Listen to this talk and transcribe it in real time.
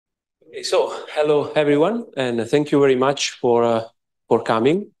So, hello everyone, and thank you very much for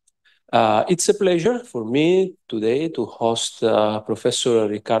coming. It's a pleasure for me today to host Professor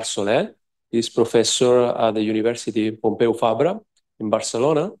Ricard Solé. He's professor at the University Pompeu Fabra in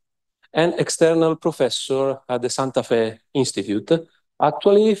Barcelona and external professor at the Santa Fe Institute,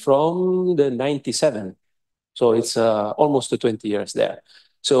 actually from the 97. So it's almost 20 years there.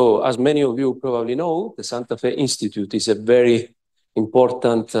 So as many of you probably know, the Santa Fe Institute is a very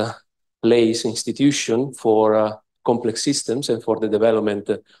important place institution for complex systems and for the development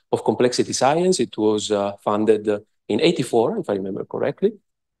of complexity science. It was funded in 84, if I remember correctly,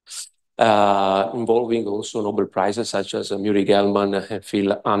 involving also Nobel Prizes such as Murray Gell-Mann and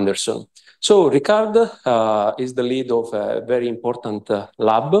Phil Anderson. So Ricard is the lead of a very important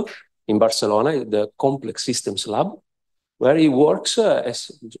lab in Barcelona, the Complex Systems Lab, where he works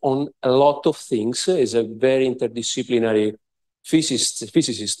on a lot of things. He's a very interdisciplinary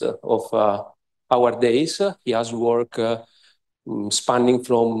physicist of our days. He has work spanning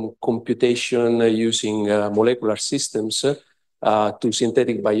from computation using molecular systems to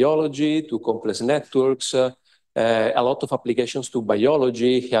synthetic biology, to complex networks, a lot of applications to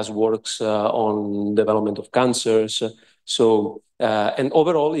biology. He has works on development of cancers. So, and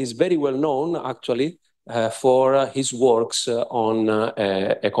overall, he's very well known, actually, for his works on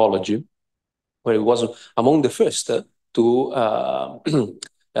ecology, where he was among the first to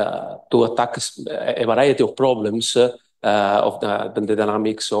attack a variety of problems of the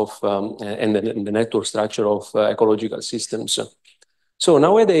dynamics of and the network structure of ecological systems. So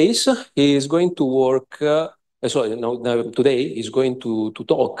nowadays, he is going to work, today he's going to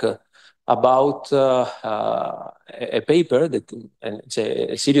talk about a paper that, and it's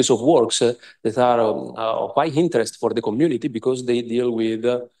a series of works that are of high interest for the community because they deal with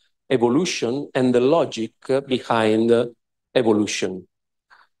evolution and the logic behind evolution.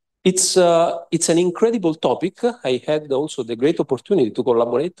 It's an incredible topic. I had also the great opportunity to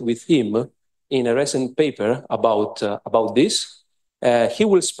collaborate with him in a recent paper about this. He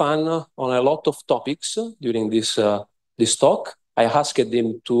will span on a lot of topics during this talk. I asked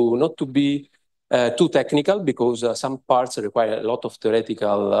him to not to be too technical because some parts require a lot of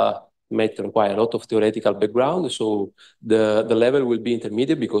theoretical might require a lot of theoretical background. So the level will be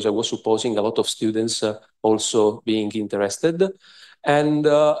intermediate because I was supposing a lot of students also being interested. And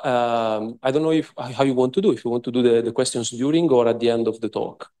I don't know how you want to do, if you want to do the questions during or at the end of the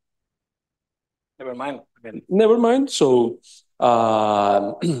talk. Never mind. Never mind. So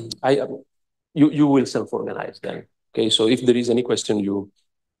you will self-organize then. Okay, so if there is any question, you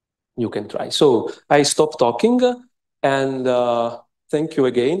can try. So I stop talking and thank you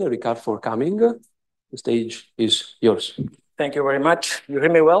again, Ricard, for coming. The stage is yours. Thank you very much. You hear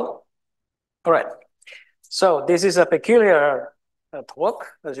me well? All right. So this is a peculiar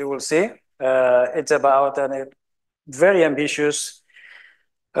talk, as you will see. It's about a very ambitious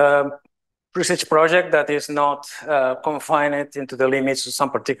research project that is not confined into the limits of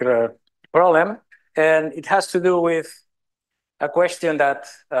some particular problem. And it has to do with a question that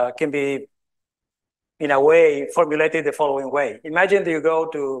can be, in a way, formulated the following way. Imagine that you go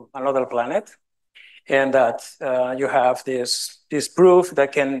to another planet and that you have this proof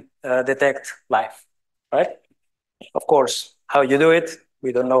that can detect life, right? Of course, how you do it,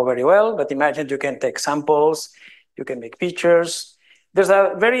 we don't know very well, but imagine you can take samples, you can make pictures. There's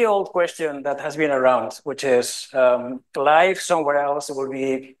a very old question that has been around, which is life somewhere else will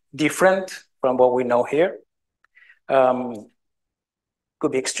be different from what we know here.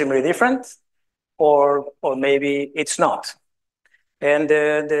 Could be extremely different, or maybe it's not. And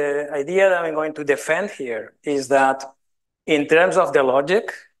the idea that I'm going to defend here is that in terms of the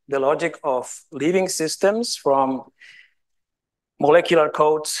logic of living systems from molecular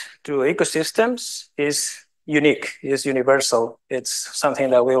codes to ecosystems is unique, is universal. It's something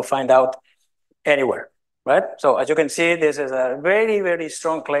that we'll find out anywhere, right? So as you can see, this is a very, very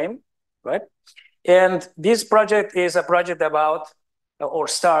strong claim, right? And this project is a project about, or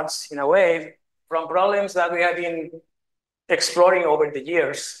starts in a way, from problems that we have been exploring over the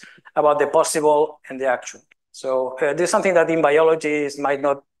years about the possible and the actual. So this is something that in biology might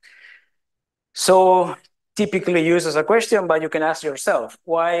not so typically used as a question, but you can ask yourself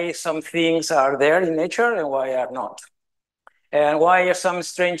why some things are there in nature and why are not. And why some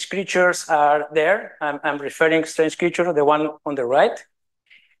strange creatures are there. I'm referring to strange creature, the one on the right.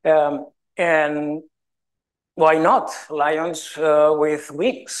 And why not lions with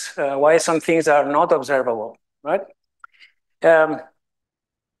wings? Why some things are not observable, right? And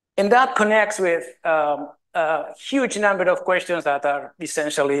that connects with a huge number of questions that are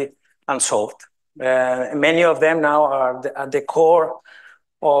essentially unsolved. Many of them now are at the core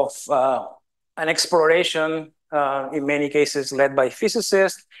of an exploration, in many cases led by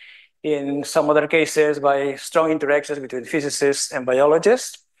physicists, in some other cases by strong interactions between physicists and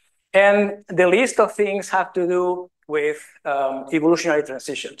biologists. And the list of things have to do with evolutionary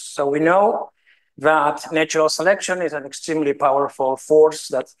transitions. So we know that natural selection is an extremely powerful force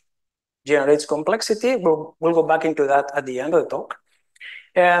that generates complexity. We'll go back into that at the end of the talk.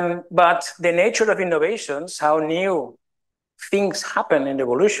 But the nature of innovations, how new things happen in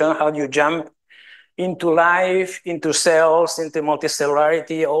evolution, how do you jump into life, into cells, into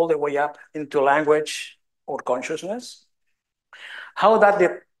multicellularity, all the way up into language or consciousness. How that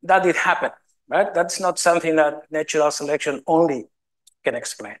did happen, right? That's not something that natural selection only can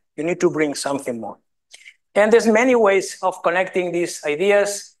explain. You need to bring something more. And there's many ways of connecting these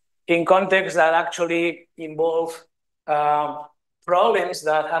ideas in contexts that actually involve problems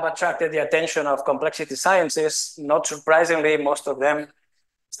that have attracted the attention of complexity sciences, not surprisingly, most of them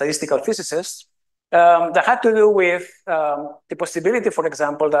statistical physicists, that had to do with the possibility, for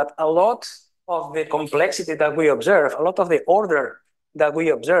example, that a lot of the complexity that we observe, a lot of the order that we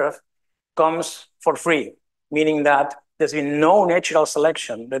observe comes for free, meaning that there's been no natural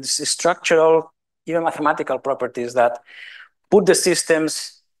selection, that is structural, even mathematical properties that put the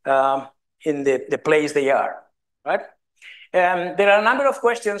systems in the place they are, right? There are a number of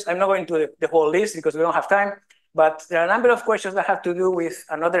questions. I'm not going to the whole list because we don't have time, but there are a number of questions that have to do with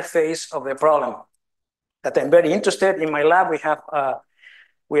another phase of the problem that I'm very interested in. My lab, we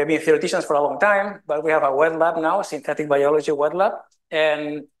have been theoreticians for a long time, but we have a wet lab now, synthetic biology wet lab.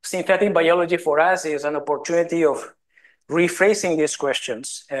 And synthetic biology for us is an opportunity of rephrasing these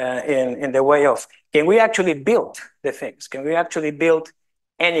questions in the way of, can we actually build the things? Can we actually build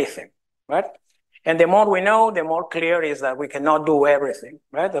anything, right? And the more we know, the more clear is that we cannot do everything,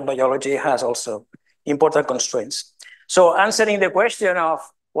 right? The biology has also important constraints. So answering the question of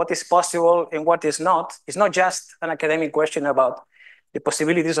what is possible and what is not just an academic question about the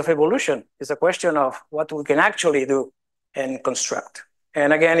possibilities of evolution. It's a question of what we can actually do and construct.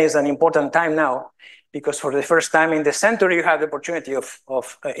 And again, it's an important time now because for the first time in the century, you have the opportunity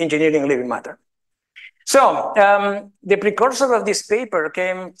of engineering living matter. So the precursor of this paper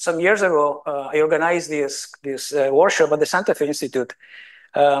came some years ago. I organized this workshop at the Santa Fe Institute,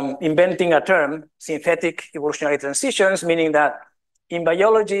 inventing a term, synthetic evolutionary transitions, meaning that in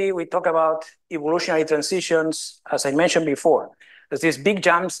biology, we talk about evolutionary transitions, as I mentioned before. There's these big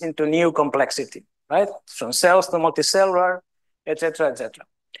jumps into new complexity, right? From cells to multicellular, et cetera, et cetera.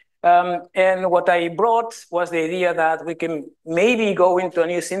 And what I brought was the idea that we can maybe go into a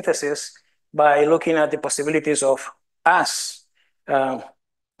new synthesis by looking at the possibilities of us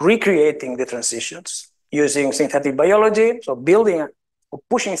recreating the transitions using synthetic biology, so building or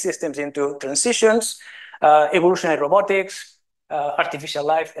pushing systems into transitions, evolutionary robotics, artificial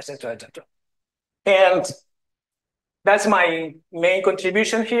life, et cetera, et cetera. And that's my main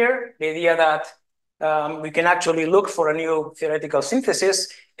contribution here, the idea that we can actually look for a new theoretical synthesis.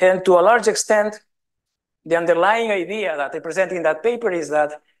 And to a large extent, the underlying idea that I present in that paper is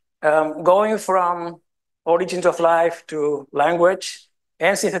that going from origins of life to language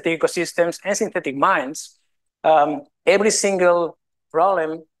and synthetic ecosystems and synthetic minds, every single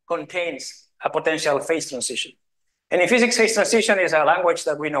problem contains a potential phase transition. And in physics, phase transition is a language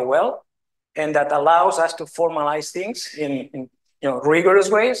that we know well and that allows us to formalize things in rigorous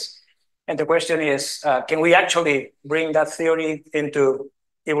ways. And the question is, can we actually bring that theory into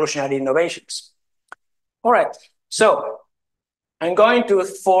evolutionary innovations? All right, so I'm going to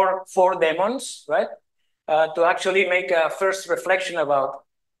four demos, right? To actually make a first reflection about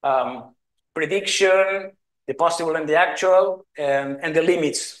prediction, the possible and the actual, and the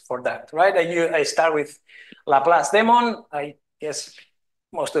limits for that, right? I start with Laplace demon. I guess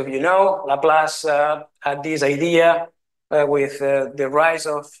most of you know Laplace had this idea with the rise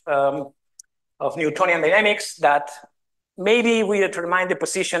of Newtonian dynamics that maybe we determine the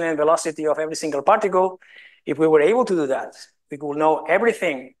position and velocity of every single particle. If we were able to do that, we will know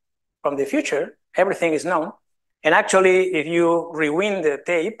everything from the future. Everything is known. And actually, if you rewind the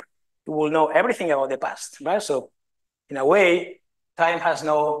tape, you will know everything about the past, right? So in a way, time has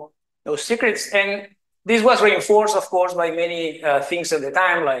no secrets. And this was reinforced, of course, by many things at the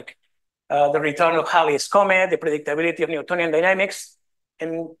time, like the return of Halley's comet, the predictability of Newtonian dynamics.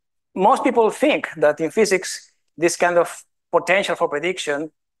 And most people think that in physics, this kind of potential for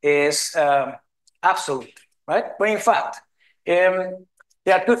prediction is absolute, right? But in fact,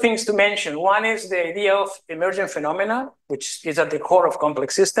 there are two things to mention. One is the idea of emergent phenomena, which is at the core of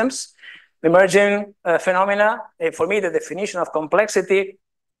complex systems. Emergent phenomena, for me, the definition of complexity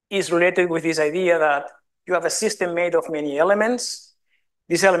is related with this idea that you have a system made of many elements,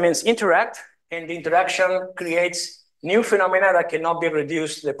 These elements interact, and the interaction creates new phenomena that cannot be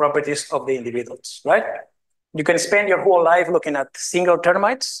reduced to the properties of the individuals, right? You can spend your whole life looking at single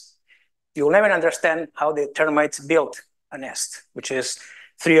termites. You'll never understand how the termites built a nest, which is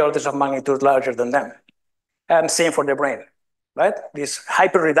 3 orders of magnitude larger than them. And same for the brain, right? This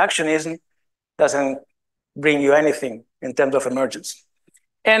hyper-reductionism doesn't bring you anything in terms of emergence.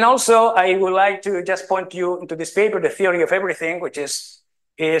 And also, I would like to just point you into this paper, The Theory of Everything, which is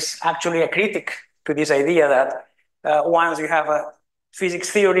actually a critic to this idea that once you have a physics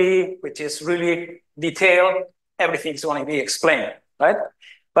theory, which is really detailed, everything's going to be explained, right?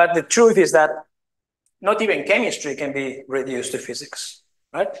 But the truth is that not even chemistry can be reduced to physics,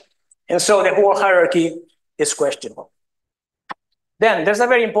 right? And so the whole hierarchy is questionable. Then there's a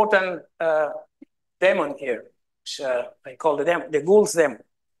very important demon here, which I call the Gould's demon.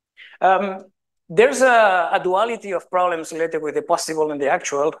 There's a duality of problems related with the possible and the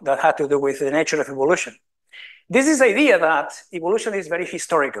actual that had to do with the nature of evolution. This is the idea that evolution is very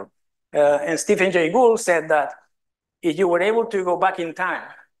historical. And Stephen Jay Gould said that if you were able to go back in time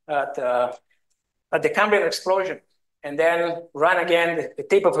at the Cambrian explosion and then run again the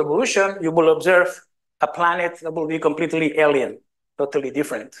tape of evolution, you will observe a planet that will be completely alien, totally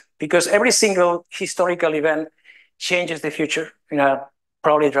different, because every single historical event changes the future in a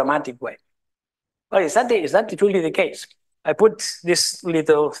probably dramatic way. Well, is that really the case? I put this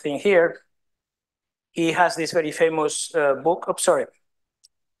little thing here. He has this very famous book,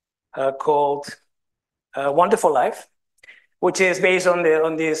 called Wonderful Life, which is based on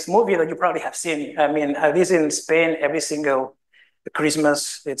this movie that you probably have seen. I mean, at least in Spain, every single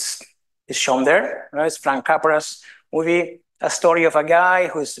Christmas, it's shown there. Right? It's Frank Capra's movie, a story of a guy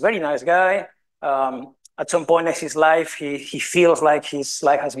who's a very nice guy. At some point in his life, he feels like his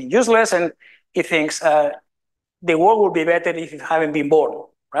life has been useless, and he thinks the world will be better if you haven't been born,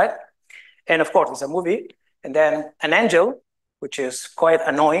 right? And of course, it's a movie. And then an angel, which is quite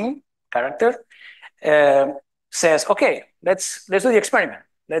annoying character, says, okay, let's do the experiment.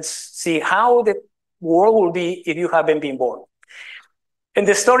 Let's see how the world will be if you haven't been born. And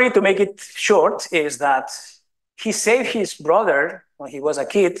the story, to make it short, is that he saved his brother when he was a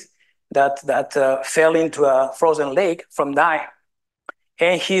kid that fell into a frozen lake from dying.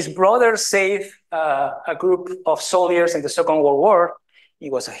 And his brother saved a group of soldiers in the Second World War. He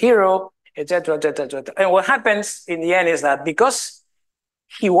was a hero, etc., etc., etc. And what happens in the end is that because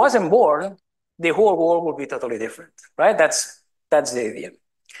he wasn't born, the whole world will be totally different, right? That's the idea.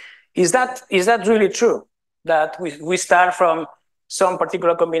 Is that really true? That we start from some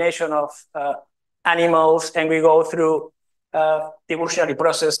particular combination of animals and we go through the evolutionary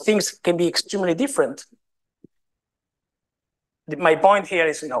process, things can be extremely different. My point here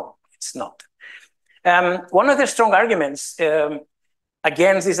is no, it's not. One of the strong arguments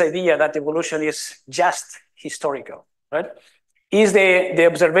against this idea that evolution is just historical, right, is the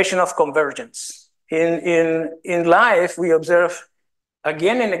observation of convergence. In life, we observe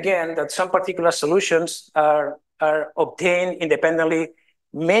again and again that some particular solutions are obtained independently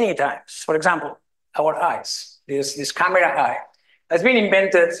many times. For example, our eyes, this camera eye, has been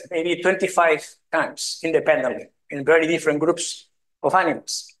invented maybe 25 times independently in very different groups of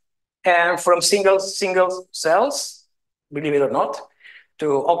animals. And from single cells, believe it or not,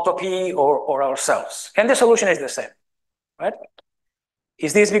 to octopi or ourselves. And the solution is the same, right?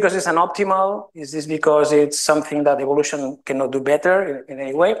 Is this because it's an optimal? Is this because it's something that evolution cannot do better in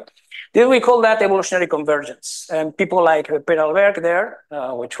any way? Then we call that evolutionary convergence. And people like Per Alberg there,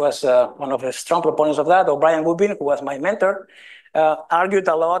 which was one of the strong proponents of that, or Brian Woodbine, who was my mentor, argued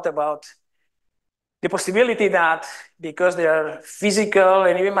a lot about the possibility that because there are physical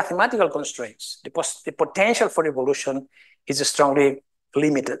and even mathematical constraints, the potential for evolution is strongly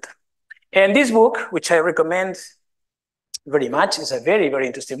limited. And this book, which I recommend very much, is a very, very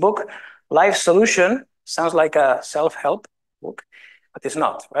interesting book. Life Solution sounds like a self-help book, but it's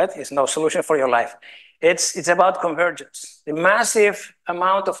not, right? It's no solution for your life. It's about convergence, the massive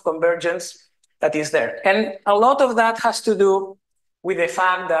amount of convergence that is there. And a lot of that has to do with the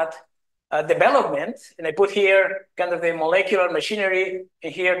fact that development, and I put here kind of the molecular machinery,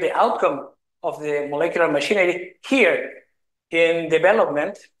 and here the outcome of the molecular machinery here in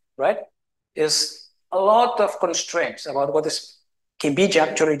development, right, is a lot of constraints about what can be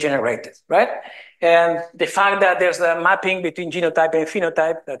actually generated, right? And the fact that there's a mapping between genotype and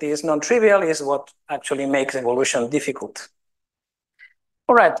phenotype that is non-trivial is what actually makes evolution difficult.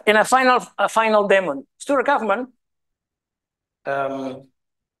 All right, and a final demon. Stuart Kauffman,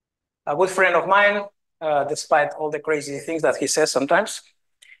 a good friend of mine, despite all the crazy things that he says sometimes,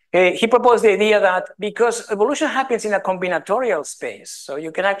 He proposed the idea that because evolution happens in a combinatorial space, so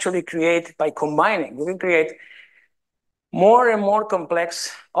you can actually create by combining, you can create more and more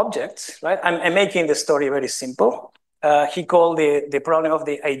complex objects, right? I'm making the story very simple. He called the problem of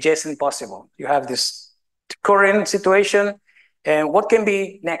the adjacent possible. You have this current situation, and what can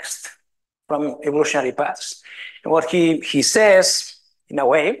be next from evolutionary paths? And what he says, in a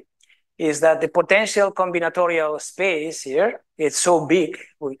way, is that the potential combinatorial space here is so big,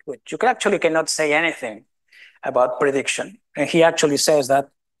 which you actually cannot say anything about prediction. And he actually says that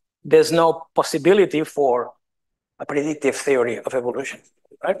there's no possibility for a predictive theory of evolution,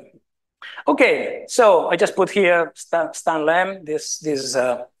 right? Okay, so I just put here Stan Lamb. This is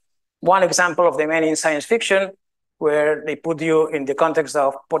one example of the many in science fiction where they put you in the context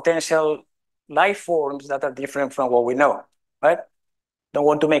of potential life forms that are different from what we know, right? Don't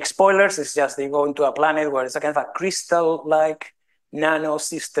want to make spoilers. It's just they go into a planet where it's a kind of a crystal-like nano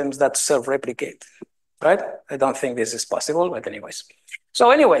systems that self-replicate, right? I don't think this is possible, but anyways. So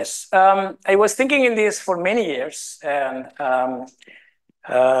anyways, I was thinking in this for many years, and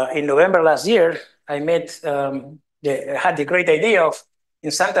in November last year, I had the great idea of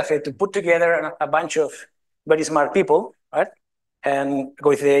in Santa Fe to put together a bunch of very smart people, right? And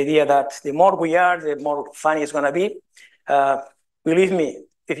with the idea that the more we are, the more fun it's going to be. Believe me,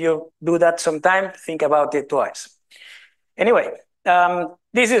 if you do that sometime, think about it twice. Anyway,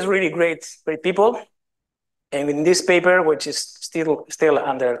 this is really great people. And in this paper, which is still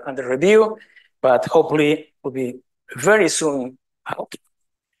under review, but hopefully will be very soon out,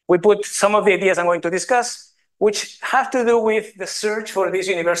 we put some of the ideas I'm going to discuss, which have to do with the search for these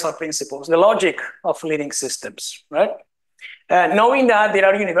universal principles, the logic of living systems, right? Knowing that there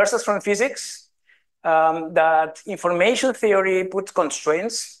are universals from physics, that information theory puts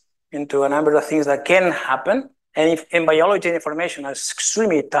constraints into a number of things that can happen. And if in biology and information are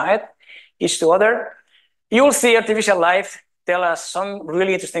extremely tied each to other, you will see artificial life tell us some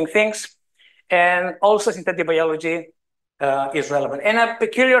really interesting things. And also synthetic biology is relevant. And a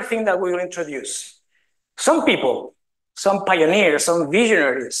peculiar thing that we will introduce. Some people, some pioneers, some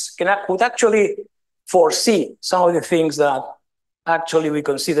visionaries could actually foresee some of the things that actually we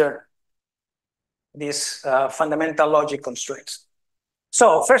consider these fundamental logic constraints.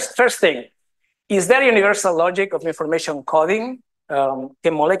 So first thing, is there a universal logic of information coding? Can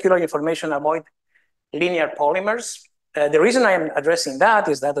molecular information avoid linear polymers? The reason I am addressing that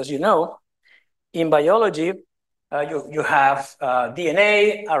is that, as you know, in biology, you have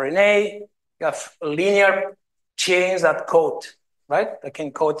DNA, RNA, you have linear chains that code, right? That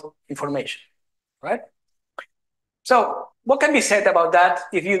can code information, right? So what can be said about that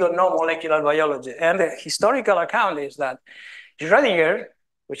if you don't know molecular biology? And the historical account is that Schrödinger,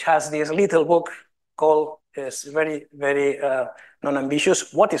 which has this little book called, is very, very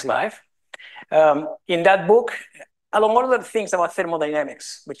non-ambitious, What is Life? In that book, along all other things about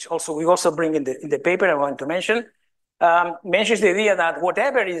thermodynamics, which also we also bring in the paper I want to mention, mentions the idea that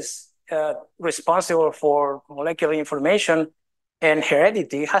whatever is responsible for molecular information and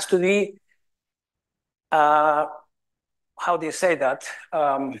heredity has to be, how do you say that?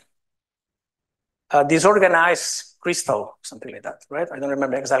 A disorganized crystal, something like that, right? I don't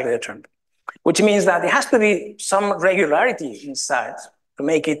remember exactly the term. Which means that there has to be some regularity inside to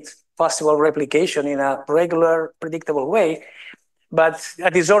make it possible replication in a regular, predictable way, but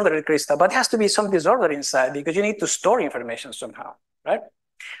a disordered crystal. But it has to be some disorder inside because you need to store information somehow, right?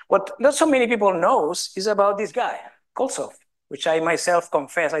 What not so many people knows is about this guy, Koltsov, which I myself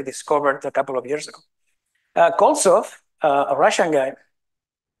confess I discovered a couple of years ago. Koltsov, a Russian guy,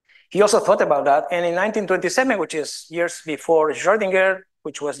 he also thought about that. And in 1927, which is years before Schrödinger,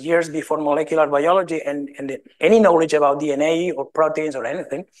 which was years before molecular biology and any knowledge about DNA or proteins or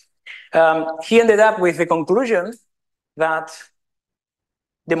anything, he ended up with the conclusion that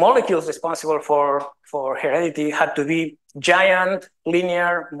the molecules responsible for heredity had to be giant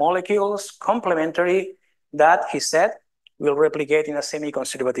linear molecules, complementary, that he said will replicate in a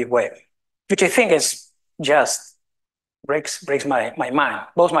semi-conservative way, which I think is just breaks my mind,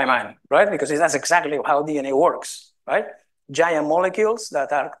 blows my mind, right? Because that's exactly how DNA works, right? Giant molecules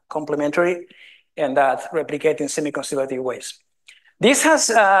that are complementary and that replicate in semi-conservative ways. This has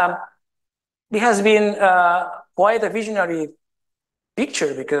been quite a visionary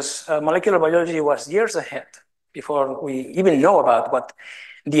picture because molecular biology was years ahead before we even know about what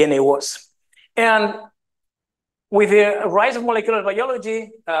DNA was. And with the rise of molecular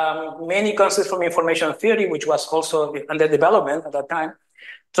biology, many concepts from information theory, which was also under development at that time,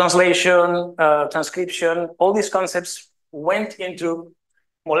 translation, transcription, all these concepts went into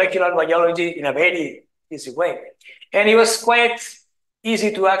molecular biology in a very easy way. And it was quite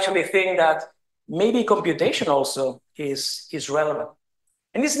easy to actually think that maybe computation also is relevant.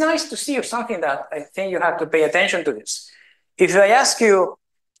 And it's nice to see something that I think you have to pay attention to this. If I ask you,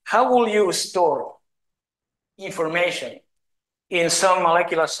 how will you store information in some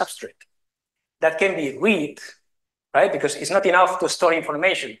molecular substrate that can be read, right? Because it's not enough to store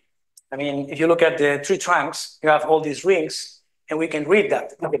information. I mean, if you look at the tree trunks, you have all these rings, and we can read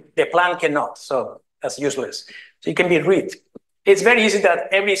that. The plant cannot, so that's useless. So it can be read. It's very easy that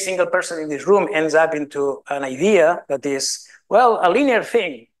every single person in this room ends up into an idea that is, well, a linear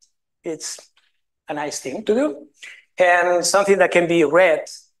thing. It's a nice thing to do. And something that can be read,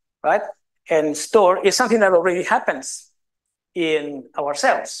 right, and stored is something that already happens in our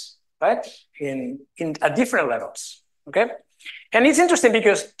cells, right, at different levels, okay? And it's interesting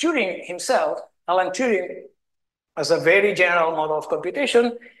because Turing himself, Alan Turing, has a very general model of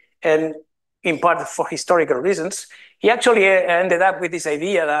computation, and in part for historical reasons, he actually ended up with this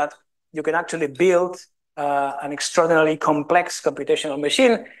idea that you can actually build an extraordinarily complex computational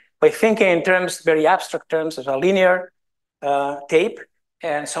machine by thinking in terms, very abstract terms, as a linear tape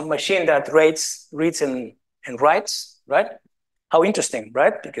and some machine that reads and writes, right? How interesting,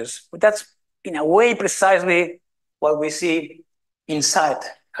 right? Because that's in a way precisely what we see inside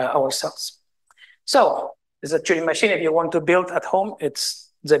ourselves. So there's a Turing machine. If you want to build at home,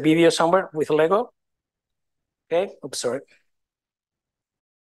 it's the video somewhere with Lego. Okay, oops, sorry.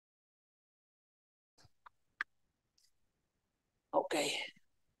 Okay.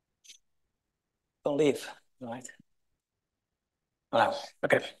 Don't leave, all right?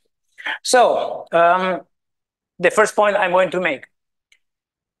 Okay. So the first point I'm going to make,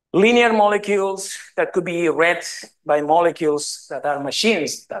 linear molecules that could be read by molecules that are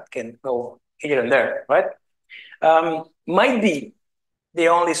machines that can go here and there, right? Might be the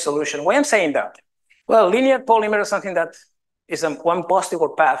only solution. Why I'm saying that? Well, linear polymer is something that is one possible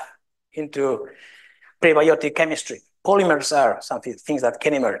path into prebiotic chemistry. Polymers are things that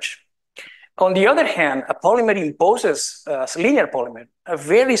can emerge. On the other hand, a polymer imposes, a linear polymer, a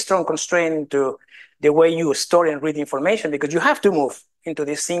very strong constraint to the way you store and read information, because you have to move into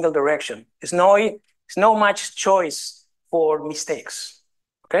this single direction. There's no much choice for mistakes,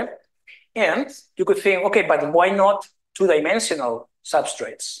 okay? And you could think, okay, but why not two-dimensional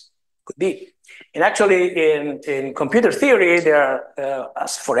substrates? Could be. And actually, in computer theory, there are,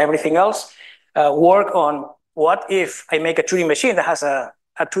 as for everything else, work on what if I make a Turing machine that has a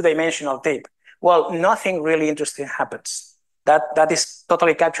two-dimensional tape? Well, nothing really interesting happens. That is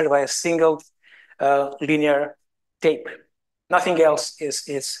totally captured by a single linear tape. Nothing else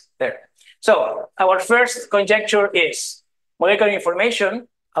is there. So our first conjecture is molecular information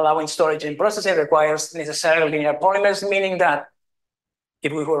allowing storage and processing requires necessarily linear polymers, meaning that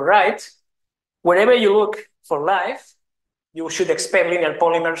if we were right, wherever you look for life, you should expect linear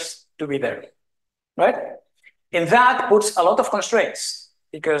polymers to be there, right? And that puts a lot of constraints,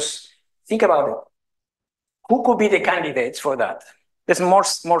 because think about it. Who could be the candidates for that? There's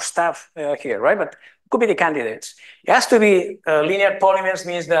more stuff here, right? But who could be the candidates? It has to be linear polymers,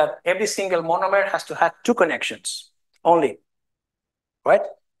 means that every single monomer has to have two connections only, right?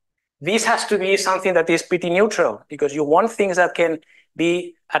 This has to be something that is pretty neutral, because you want things that can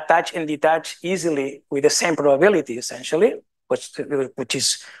be attached and detached easily with the same probability, essentially, which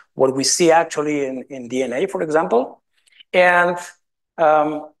is what we see actually in DNA, for example. And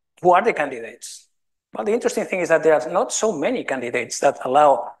who are the candidates? Well, the interesting thing is that there are not so many candidates that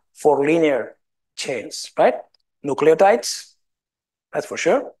allow for linear chains, right? Nucleotides, that's for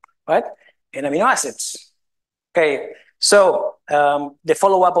sure, right? And amino acids. Okay, so the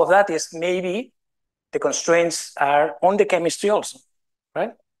follow-up of that is maybe the constraints are on the chemistry also,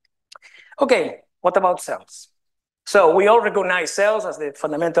 right? Okay, what about cells? So we all recognize cells as the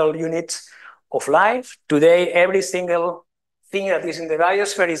fundamental units of life. Today, every single thing that is in the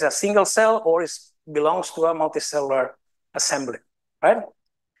biosphere is a single cell or belongs to a multicellular assembly, right?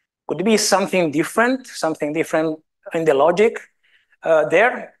 Could it be something different in the logic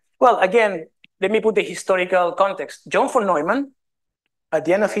there? Well, again, let me put the historical context. John von Neumann, at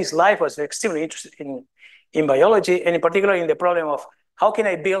the end of his life, was extremely interested in biology, and in particular in the problem of how can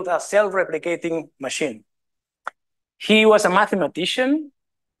I build a self-replicating machine? He was a mathematician,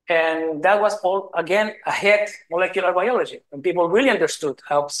 and that was all, again, ahead molecular biology. And people really understood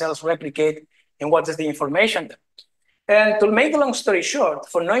how cells replicate and what is the information there. And to make the long story short,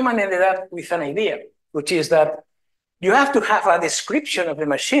 von Neumann ended up with an idea, which is that you have to have a description of the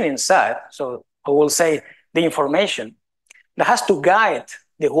machine inside. So I will say the information that has to guide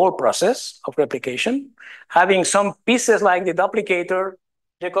the whole process of replication, having some pieces like the duplicator,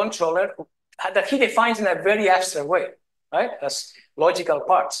 the controller, that he defines in a very abstract way. right? As logical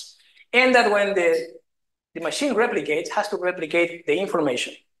parts. And that when the machine replicates, has to replicate the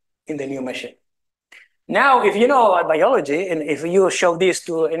information in the new machine. Now, if you know about biology, and if you show this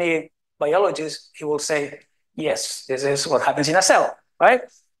to any biologist, he will say, yes, this is what happens in a cell, right?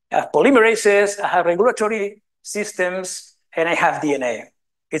 I have polymerases, I have regulatory systems, and I have DNA.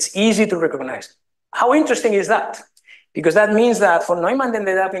 It's easy to recognize. How interesting is that? Because that means that von Neumann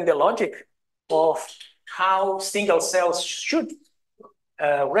ended up in the logic of how single cells should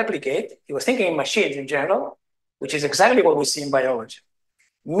replicate. He was thinking in machines in general, which is exactly what we see in biology.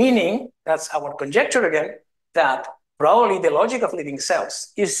 Meaning, that's our conjecture again, that probably the logic of living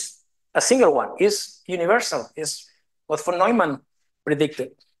cells is a single one, is universal, is what von Neumann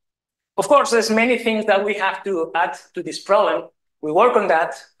predicted. Of course, there's many things that we have to add to this problem. We work on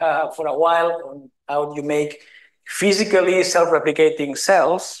that for a while, on how you make physically self-replicating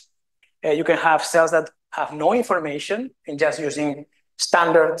cells. You can have cells that have no information and just using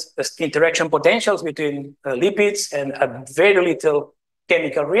standard interaction potentials between lipids and very little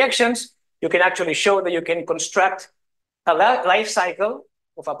chemical reactions. You can actually show that you can construct a life cycle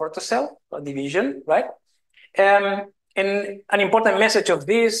of a protocell or division, right? And an important message of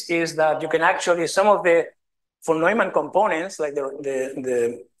this is that you can actually, some of the von Neumann components, like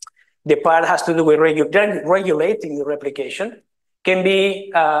the part has to do with regulating the replication, can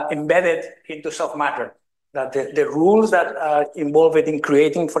be embedded into soft matter. That the rules that are involved in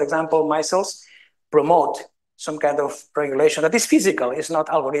creating, for example, micelles, promote some kind of regulation that is physical, it's not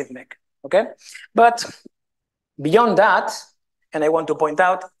algorithmic, okay? But beyond that, and I want to point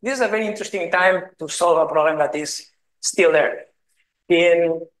out, this is a very interesting time to solve a problem that is still there.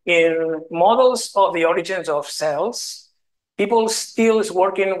 In models of the origins of cells, people still is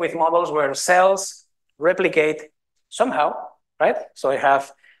working with models where cells replicate somehow, right? So I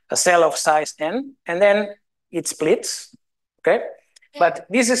have a cell of size n, and then it splits, okay? But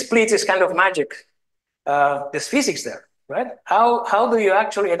this split is kind of magic. There's physics there, right? How do you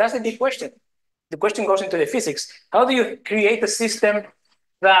actually, and that's the big question. The question goes into the physics. How do you create a system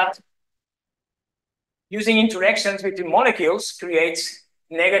that using interactions between molecules creates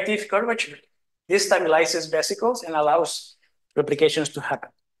negative curvature? This stabilizes vesicles and allows replications to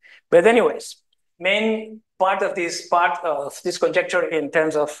happen. But anyways, main part of this conjecture in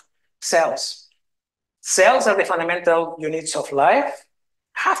terms of cells. Cells are the fundamental units of life,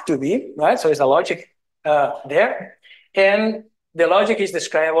 have to be, right? So it's a logic there. And the logic is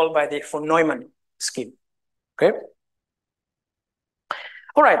describable by the von Neumann scheme, okay?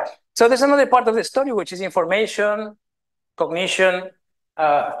 All right, so there's another part of the story, which is information, cognition,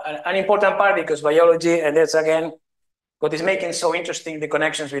 an important part because biology, and that's again, what is making so interesting the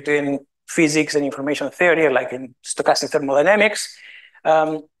connections between physics and information theory, like in stochastic thermodynamics.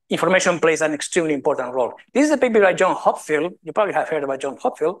 Information plays an extremely important role. This is a paper by John Hopfield. You probably have heard about John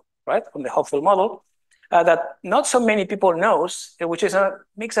Hopfield, right, from the Hopfield model, that not so many people knows, which is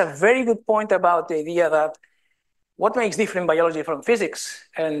makes a very good point about the idea that what makes different biology from physics?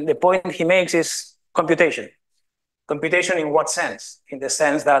 And the point he makes is computation. Computation in what sense? In the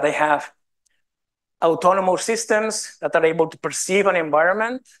sense that they have autonomous systems that are able to perceive an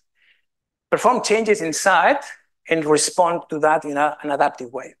environment, perform changes inside, and respond to that in an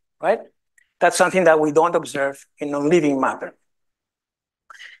adaptive way, right? That's something that we don't observe in non-living matter.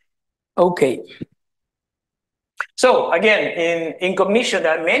 Okay. So again, in cognition,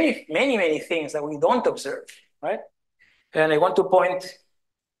 there are many things that we don't observe, right? And I want to point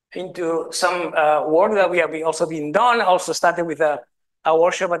into some work that we have also been done. Also started with a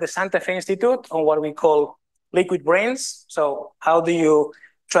workshop at the Santa Fe Institute on what we call liquid brains. So how do you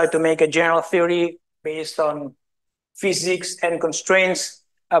try to make a general theory based on physics and constraints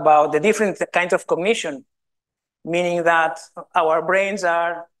about the different kinds of cognition, meaning that our brains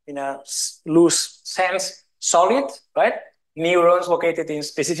are, in a loose sense, solid, right? Neurons located in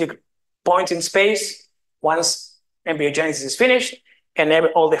specific points in space. Once embryogenesis is finished, and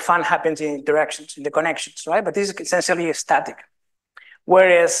all the fun happens in interactions, in the connections, right? But this is essentially static.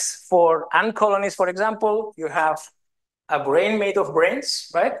 Whereas for ant colonies, for example, you have a brain made of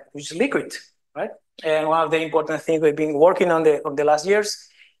brains, right? Which is liquid, right? And one of the important things we've been working on the last years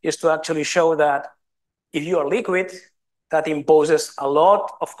is to actually show that if you are liquid, that imposes a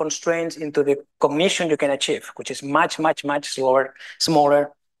lot of constraints into the cognition you can achieve, which is much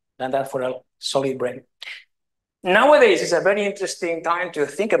smaller than that for a solid brain. Nowadays, it's a very interesting time to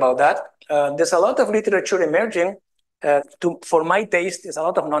think about that. There's a lot of literature emerging. For my taste, there's a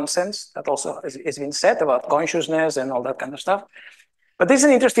lot of nonsense that also has been said about consciousness and all that kind of stuff. But this is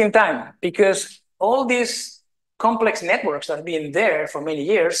an interesting time because all these complex networks that have been there for many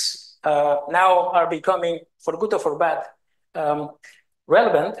years now are becoming, for good or for bad,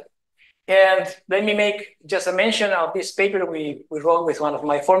 relevant. And let me make just a mention of this paper we wrote with one of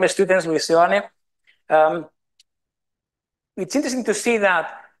my former students, Luciane. It's interesting to see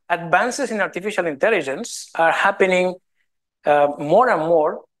that advances in artificial intelligence are happening more and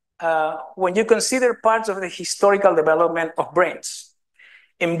more when you consider parts of the historical development of brains.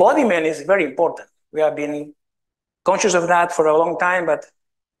 Embodiment is very important. We have been conscious of that for a long time, but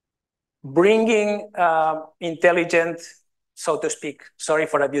bringing intelligent, so to speak, sorry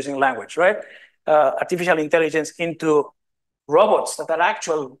for abusing language, right? Artificial intelligence into robots that are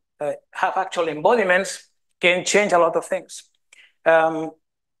have actual embodiments can change a lot of things.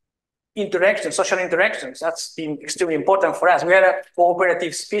 Interactions, social interactions, that's been extremely important for us. We are a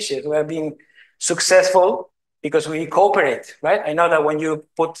cooperative species. We have been successful because we cooperate, right? I know that when you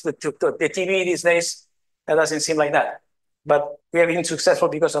put the TV these days, that doesn't seem like that. But we have been successful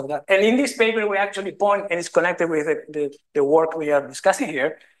because of that. And in this paper, we actually point, and it's connected with the work we are discussing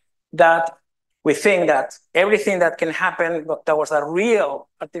here, that we think that everything that can happen towards a real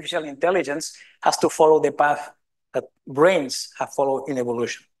artificial intelligence has to follow the path that brains have followed in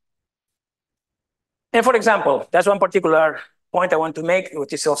evolution. And for example, that's one particular point I want to make,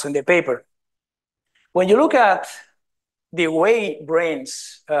 which is also in the paper. When you look at the way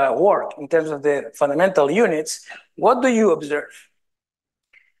brains work in terms of the fundamental units, what do you observe?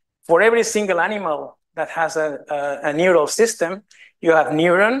 For every single animal that has a neural system, you have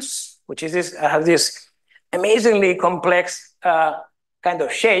neurons, which is have this amazingly complex kind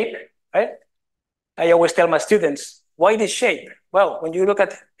of shape, right? I always tell my students, why this shape? Well, when you look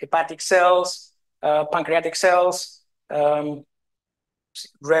at hepatic cells, pancreatic cells,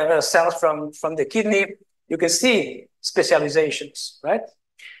 cells from the kidney, you can see specializations, right?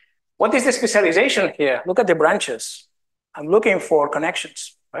 What is the specialization here? Look at the branches. I'm looking for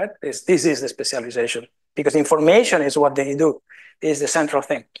connections, right? This is the specialization because information is what they do, is the central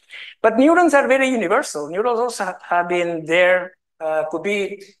thing. But neurons are very universal. Neurons also have been there, could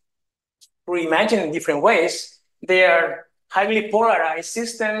be reimagined in different ways. They are highly polarized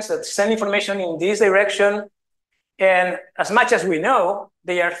systems that send information in this direction. And as much as we know,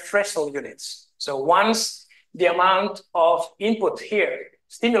 they are threshold units. So once the amount of input here,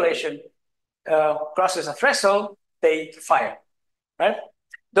 stimulation, crosses a threshold, they fire, right?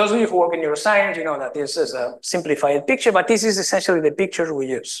 Those of you who work in neuroscience, you know that this is a simplified picture, but this is essentially the picture we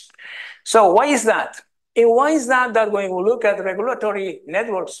use. So why is that? And why is that when we look at regulatory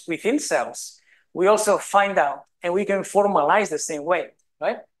networks within cells, we also find out, and we can formalize the same way,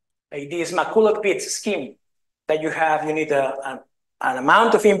 right? Like this McCulloch-Pitts scheme that you need an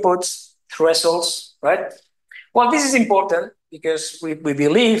amount of inputs, thresholds, right? Well, this is important because we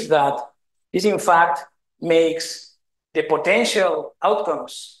believe that this, in fact, makes the potential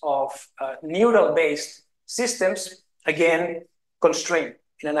outcomes of neural-based systems, again, constrained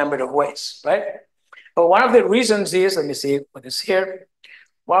in a number of ways, right? But one of the reasons is, let me see what is here.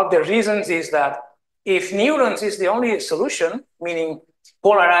 One of the reasons is that if neurons is the only solution, meaning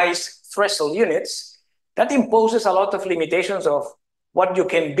polarized threshold units, that imposes a lot of limitations of what you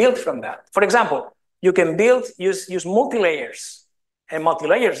can build from that. For example, you can use multi-layers, and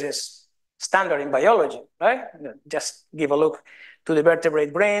multi-layers is standard in biology, right? Just give a look to the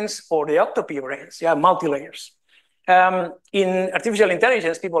vertebrate brains or the octopi brains. You have multi-layers. In artificial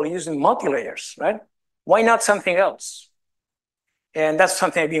intelligence, people are using multi-layers, right? Why not something else? And that's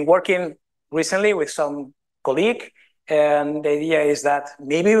something I've been working recently with some colleague. And the idea is that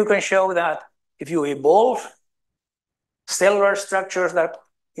maybe we can show that if you evolve cellular structures that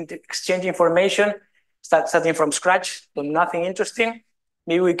exchange information, starting from scratch, but nothing interesting,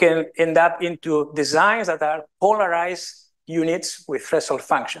 maybe we can end up into designs that are polarized units with threshold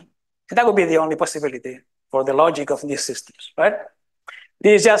function. And that would be the only possibility for the logic of these systems, right?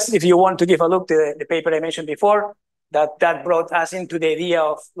 This is just, if you want to give a look to the paper I mentioned before, that brought us into the idea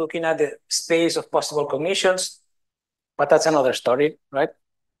of looking at the space of possible cognitions, but that's another story, right?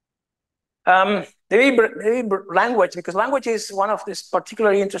 Maybe language, because language is one of these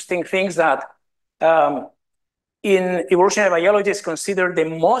particularly interesting things that in evolutionary biology is considered the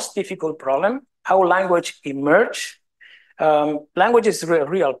most difficult problem, how language emerged. Language is a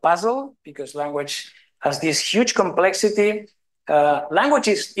real puzzle because language has this huge complexity. Language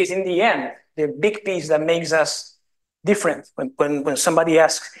is in the end, the big piece that makes us different. When somebody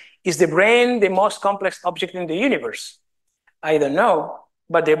asks, is the brain the most complex object in the universe? I don't know,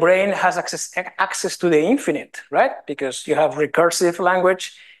 but the brain has access to the infinite, right? Because you have recursive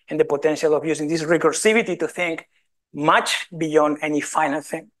language and the potential of using this recursivity to think much beyond any finite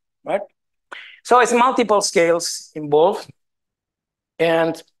thing, right? So it's multiple scales involved.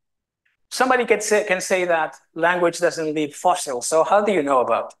 And somebody can say that language doesn't leave fossils. So how do you know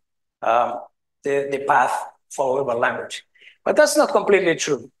about the path followed by language? But that's not completely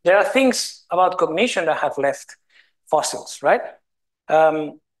true. There are things about cognition that have left fossils, right?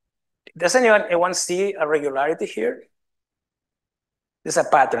 Does anyone see a regularity here? There's a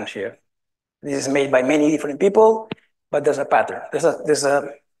pattern here. This is made by many different people, but there's a pattern. There's a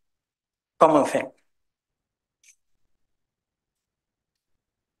common thing.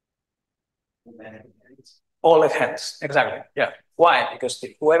 All left hands, exactly. Yeah. Why? Because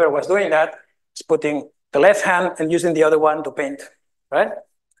whoever was doing that is putting the left hand and using the other one to paint, right?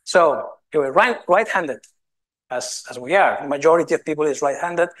 So you were right-handed, as we are. The majority of people is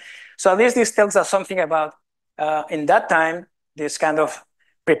right-handed. So at least this tells us something about, in that time, this kind of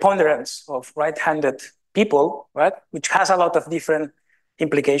preponderance of right-handed people, right, which has a lot of different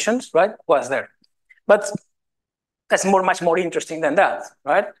implications, right, was there. But that's much more interesting than that,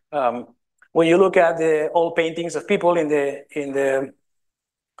 right? When you look at the old paintings of people in the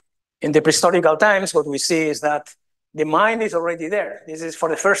prehistorical times, what we see is that the mind is already there. This is for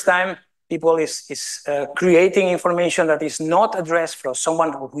the first time people is creating information that is not addressed for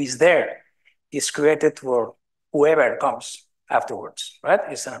someone who is there. It's created for whoever comes afterwards, right?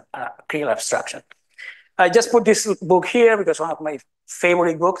 It's a clear abstraction. I just put this book here because one of my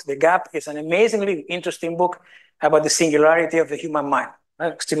favorite books, The Gap, is an amazingly interesting book about the singularity of the human mind. I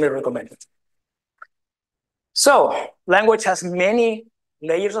extremely recommend it. So language has many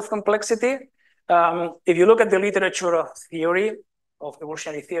layers of complexity. If you look at the literature of theory, of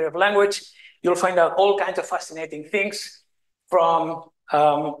evolutionary theory of language, you'll find out all kinds of fascinating things from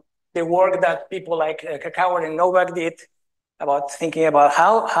the work that people like Kakauer and Novak did about thinking about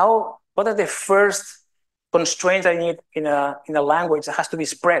what are the first constraints I need in a language that has to be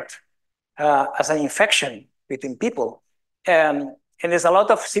spread as an infection between people. And there's a lot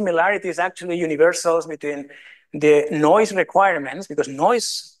of similarities, actually universals, between the noise requirements, because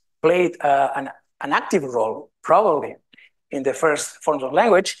noise played an active role, probably, in the first forms of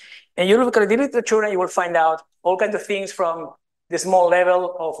language. And you look at the literature and you will find out all kinds of things from the small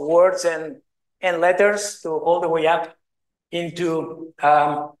level of words and letters to all the way up into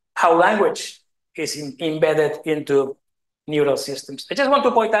how language is embedded into neural systems. I just want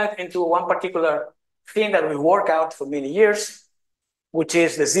to point out into one particular thing that we work out for many years, which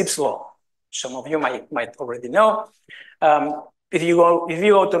is the Zipf's law. Some of you might already know. If you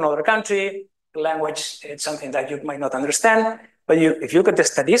go to another country, language, it's something that you might not understand, but if you look at the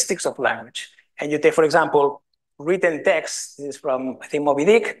statistics of language, and you take, for example, written text, this is from, I think, Moby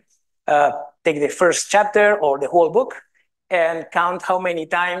Dick, take the first chapter or the whole book, and count how many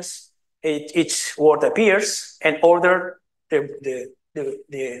times each word appears, and order the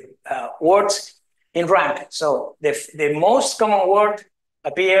words in rank. So the most common word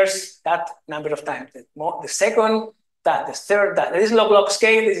appears that number of times. The second, that. The third, that. This log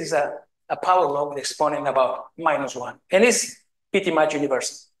scale, this is a power law with exponent about -1. And it's pretty much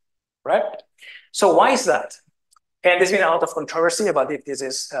universal, right? So why is that? And there's been a lot of controversy about if this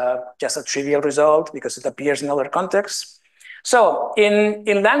is just a trivial result because it appears in other contexts. So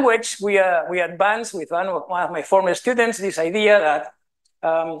in language, we advanced with one of my former students this idea that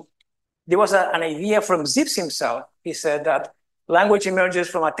there was an idea from Zipf himself. He said that language emerges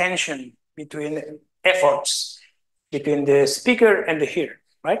from a tension between efforts, between the speaker and the hearer,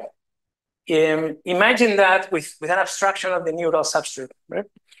 right? Imagine that with an abstraction of the neural substrate, right?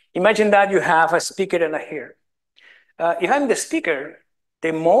 Imagine that you have a speaker and a hearer. If I'm the speaker,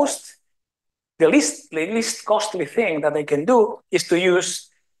 the least costly thing that I can do is to use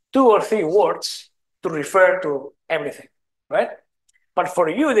 2 or 3 words to refer to everything, right? But for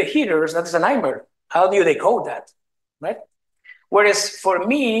you, the hearers, that is a nightmare. How do you decode that, right? Whereas for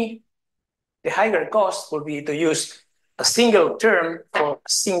me, the higher cost will be to use a single term for a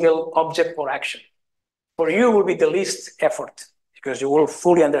single object or action. For you will be the least effort because you will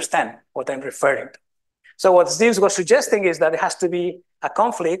fully understand what I'm referring to. So what Zipf was suggesting is that it has to be a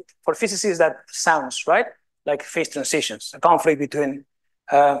conflict for physicists that sounds, right? Like phase transitions, a conflict between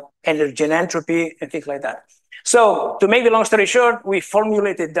energy and entropy and things like that. So to make the long story short, we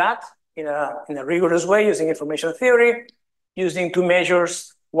formulated that in a rigorous way using information theory, using 2 measures,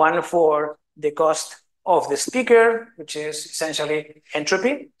 one for the cost of the speaker, which is essentially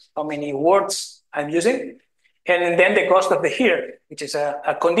entropy, how many words I'm using, and then the cost of the hearer, which is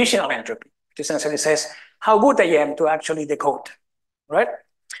a conditional entropy, which essentially says how good I am to actually decode, right?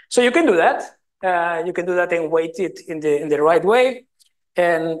 So you can do that. You can do that and weight it in the right way.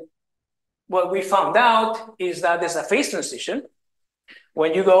 And what we found out is that there's a phase transition.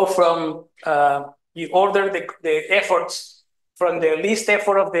 When you go from, you order the efforts from the least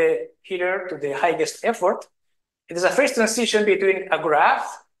effort of the heater to the highest effort. It is a phase transition between a graph,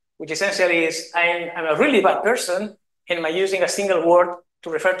 which essentially is I'm a really bad person, and I'm using a single word to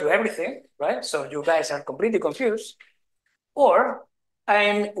refer to everything, right? So you guys are completely confused. Or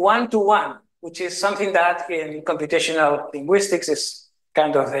I'm one-to-one, which is something that in computational linguistics is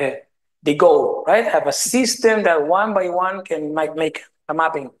kind of the goal, right? Have a system that one by one can make a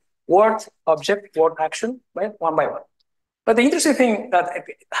mapping, word, object, word, action, right? One by one. But the interesting thing that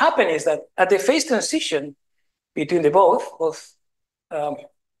happened is that at the phase transition between the both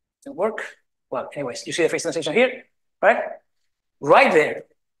work. Well, anyways, you see the phase transition here, right? Right there,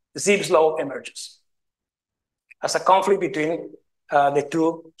 Zipf's law emerges as a conflict between the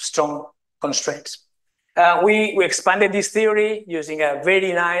two strong constraints. We expanded this theory using a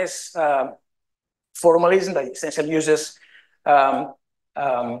very nice formalism that essentially uses a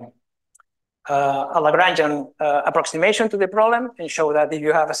Lagrangian approximation to the problem and show that if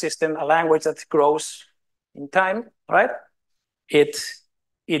you have a system, a language that grows in time, right, it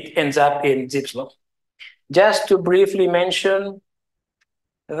ends up in Zipf's law. Just to briefly mention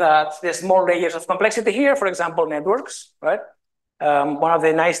that there's more layers of complexity here, for example, networks, right? One of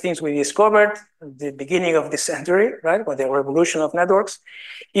the nice things we discovered at the beginning of this century, right, with the revolution of networks,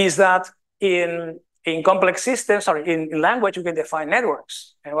 is that in complex systems, or in language, you can define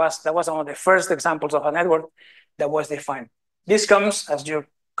networks. And that was one of the first examples of a network that was defined. This comes, as you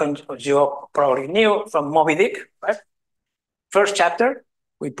probably knew, from Moby Dick, right? First chapter,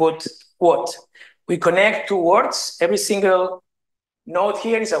 we put what? We connect two words. Every single node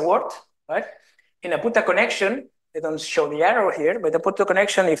here is a word, right? And I put a connection. They don't show the arrow here, but I put the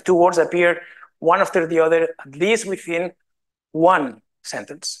connection if two words appear one after the other, at least within one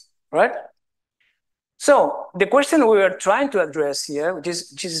sentence, right? So the question we are trying to address here, which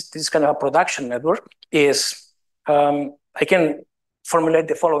is this kind of a production network, is I can formulate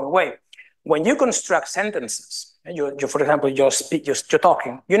the following way. When you construct sentences, for example, you're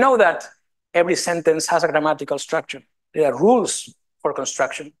talking, you know that every sentence has a grammatical structure. There are rules for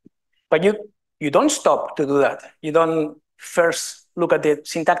construction, but you don't stop to do that. You don't first look at the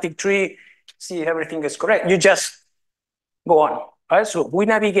syntactic tree, see if everything is correct. You just go on, right? So we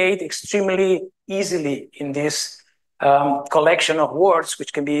navigate extremely easily in this collection of words,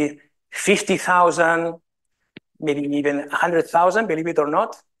 which can be 50,000, maybe even 100,000, believe it or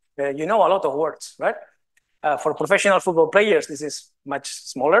not. You know a lot of words, right? For professional football players, this is much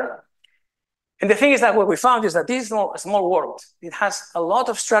smaller. And the thing is that what we found is that this is not a small world. It has a lot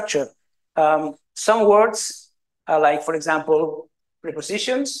of structure. Some words, like, for example,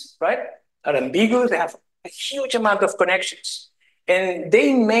 prepositions, right, are ambiguous. They have a huge amount of connections. And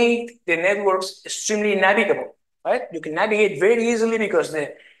they made the networks extremely navigable, right? You can navigate very easily because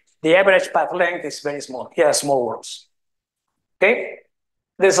the average path length is very small. Here are small words, okay?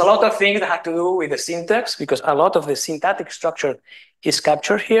 There's a lot of things that have to do with the syntax because a lot of the syntactic structure is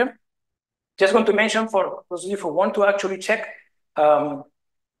captured here. Just want to mention for those of you who want to actually check,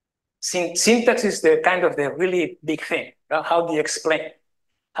 syntax is the kind of the really big thing. How do you explain?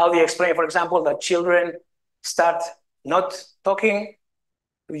 How do you explain, for example, that children start not talking,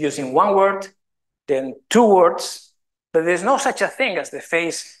 using one word, then two words, but there's no such a thing as the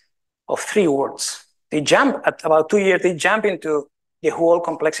phase of three words. They jump at about 2 years, they jump into the whole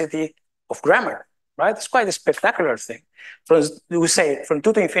complexity of grammar, right? It's quite a spectacular thing. We say from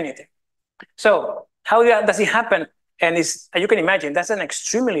 2 to infinity. So how does it happen? And you can imagine, that's an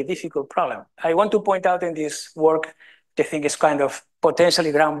extremely difficult problem. I want to point out in this work, I think is kind of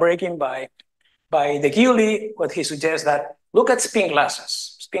potentially groundbreaking by De Giuli, what he suggests that look at spin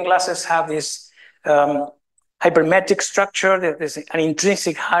glasses. Spin glasses have this hypermetric structure. There's an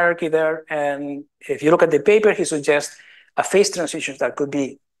intrinsic hierarchy there. And if you look at the paper, he suggests a phase transition that could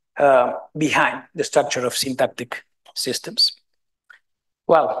be behind the structure of syntactic systems.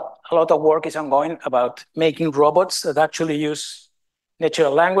 Well, a lot of work is ongoing about making robots that actually use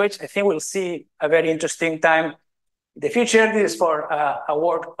natural language. I think we'll see a very interesting time in the future. This is for a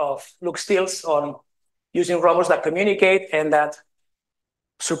work of Luke Stills on using robots that communicate, and that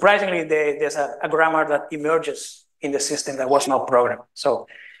surprisingly, there's a grammar that emerges in the system that was not programmed. So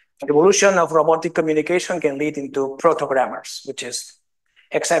the evolution of robotic communication can lead into proto-grammars, which is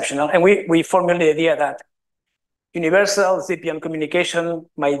exceptional. And we formulated the idea that universal Zipfian communication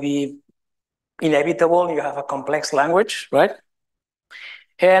might be inevitable. You have a complex language, right?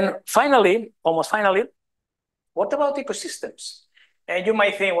 And finally, almost finally, what about ecosystems? And you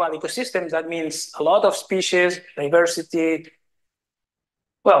might think, well, ecosystems, that means a lot of species, diversity.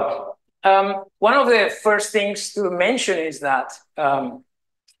 Well, one of the first things to mention is that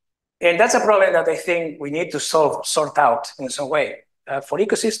And that's a problem that I think we need to sort out in some way for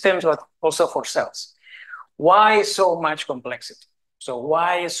ecosystems, but also for cells. Why so much complexity? So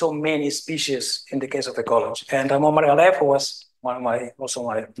why so many species in the case of ecology? And Ramon Margalef, who was one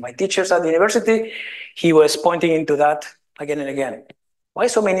of my teachers at the university, he was pointing into that again and again. Why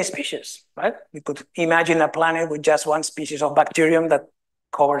so many species, right? We could imagine a planet with just one species of bacterium that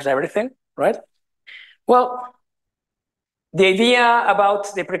covers everything, right? Well, the idea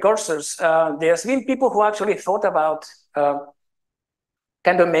about the precursors, there's been people who actually thought about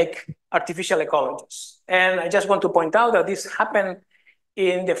kind of make artificial ecologies. And I just want to point out that this happened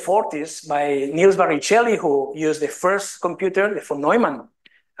in the 40s by Niels Barricelli, who used the first computer, the von Neumann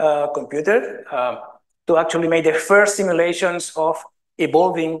computer, to actually make the first simulations of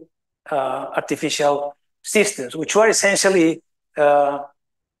evolving artificial systems, which were essentially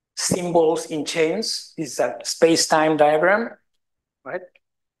symbols in chains. This is a space-time diagram, right?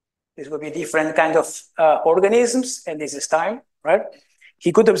 This would be different kind of organisms, and this is time, right?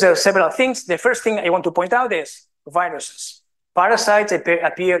 He could observe several things. The first thing I want to point out is viruses. Parasites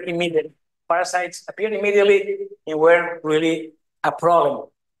appear immediately. Parasites appear immediately and were really a problem.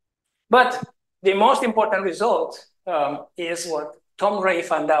 But the most important result is what Tom Ray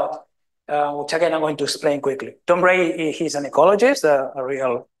found out, which again I'm going to explain quickly. Tom Ray, he's an ecologist, a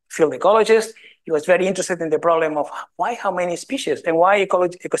real field ecologist. He was very interested in the problem of why, how many species, and why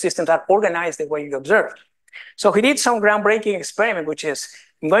ecosystems are organized the way you observe. So he did some groundbreaking experiment, which is,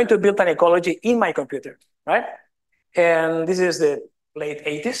 I'm going to build an ecology in my computer, right? And this is the late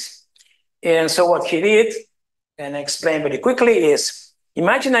 80s. And so what he did, and I explain very quickly, is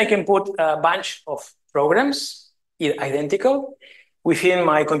imagine I can put a bunch of programs, identical, within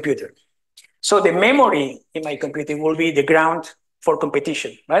my computer. So the memory in my computer will be the ground for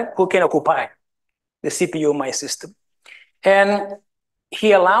competition, right? Who can occupy the CPU in my system? And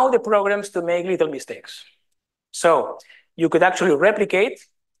he allowed the programs to make little mistakes. So you could actually replicate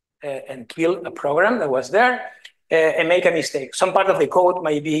and kill a program that was there and make a mistake. Some part of the code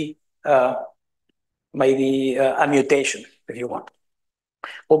might be a mutation, if you want.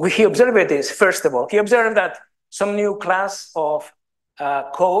 What he observed is, first of all, he observed that some new class of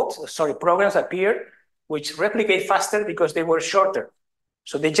programs appeared which replicate faster because they were shorter.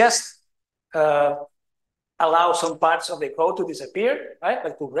 So they just allow some parts of the code to disappear, right?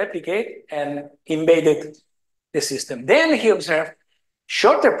 But to replicate and invaded the system. Then he observed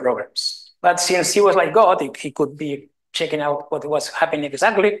shorter programs. But since he was like God, he could be checking out what was happening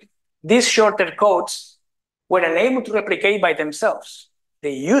exactly. These shorter codes were unable to replicate by themselves.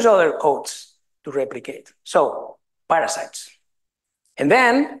 They use other codes to replicate. So parasites. And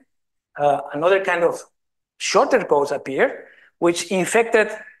then another kind of shorter codes appear, which infected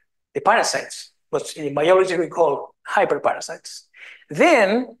the parasites, what in biology we call hyperparasites.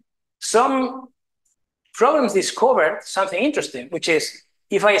 Then some programs discovered something interesting, which is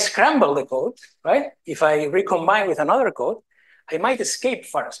if I scramble the code, right? If I recombine with another code, I might escape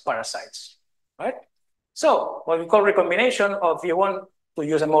parasites, right? So what we call recombination, or if you want to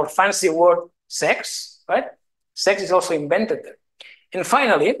use a more fancy word, sex, right? Sex is also invented there. And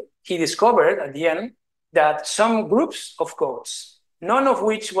finally, he discovered at the end that some groups of codes, none of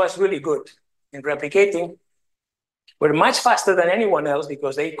which was really good in replicating, were much faster than anyone else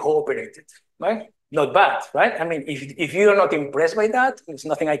because they cooperated, right? Not bad, right? I mean, if you're not impressed by that, there's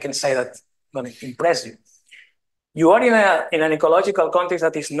nothing I can say that's going to impress you. You are in an ecological context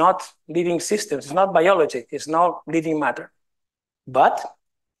that is not living systems, it's not biology, it's not living matter. But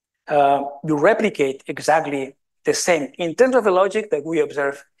you replicate exactly the same in terms of the logic that we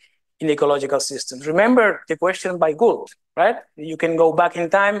observe in ecological systems. Remember the question by Gould, right? You can go back in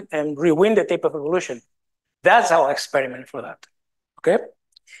time and rewind the tape of evolution. That's our experiment for that, okay?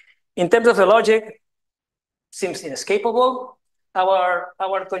 In terms of the logic, seems inescapable.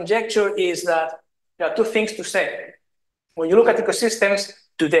 Our conjecture is that there are two things to say. When you look at ecosystems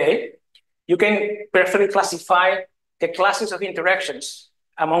today, you can perfectly classify the classes of interactions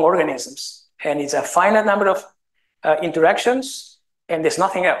among organisms. And it's a finite number of interactions, and there's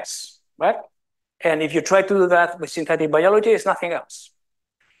nothing else, right? And if you try to do that with synthetic biology, it's nothing else.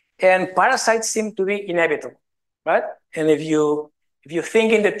 And parasites seem to be inevitable, right? And if you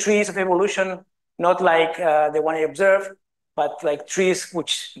think in the trees of evolution, not like the one I observed, but like trees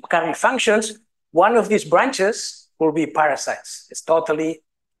which carry functions, one of these branches will be parasites. It's totally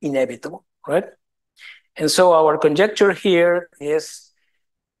inevitable, right? And so our conjecture here is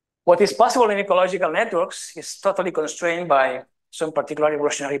what is possible in ecological networks is totally constrained by some particular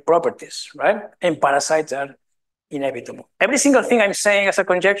evolutionary properties, right? And parasites are inevitable. Every single thing I'm saying as a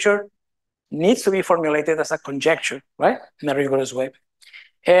conjecture needs to be formulated as a conjecture, right? In a rigorous way.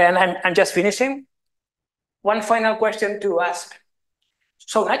 And I'm just finishing. One final question to ask.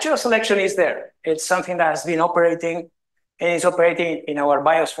 So natural selection is there. It's something that has been operating and is operating in our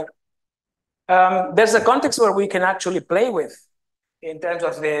biosphere. There's a context where we can actually play with in terms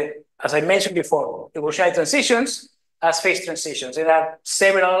of the, as I mentioned before, evolutionary transitions as phase transitions. There are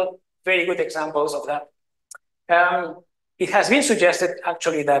several very good examples of that. It has been suggested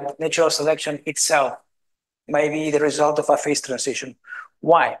actually that natural selection itself may be the result of a phase transition.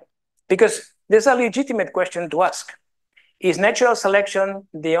 Why? Because there's a legitimate question to ask. Is natural selection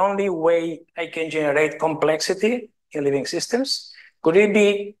the only way I can generate complexity in living systems? Could it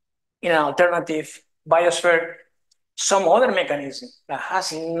be in an alternative biosphere some other mechanism that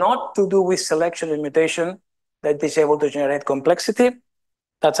has not to do with selection and mutation that is able to generate complexity?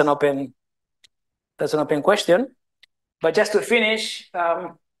 That's an open question. But just to finish,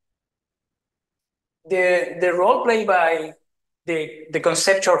 the role played by the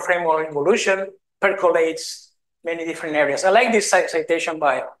conceptual framework evolution percolates many different areas. I like this citation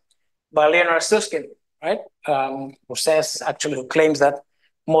by Leonard Susskind, right? Who says, actually, who claims that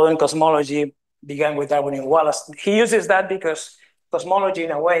modern cosmology began with Darwin and Wallace. He uses that because cosmology,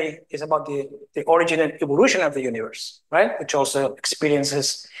 in a way, is about the origin and evolution of the universe, right? Which also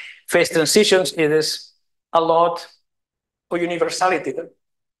experiences phase transitions. It is a lot of universality.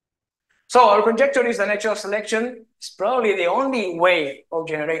 So our conjecture is that natural selection is probably the only way of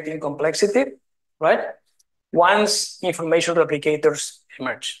generating complexity, right? Once information replicators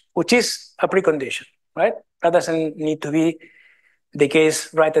emerge, which is a precondition, right? That doesn't need to be the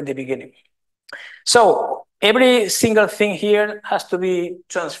case right at the beginning. So every single thing here has to be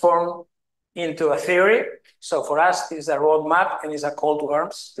transformed into a theory. So for us, it's a roadmap and it's a call to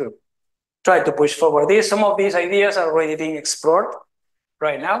arms to try to push forward this. Some of these ideas are already being explored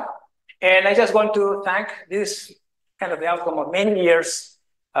right now. And I just want to thank this kind of the outcome of many years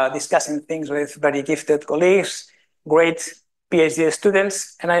discussing things with very gifted colleagues, great PhD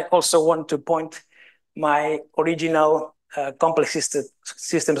students. And I also want to point my original complex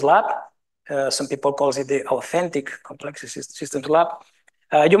systems lab. Some people call it the authentic complex systems lab.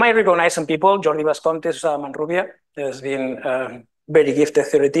 You might recognize some people, Jordi Vascontes, Manrubia. There's been very gifted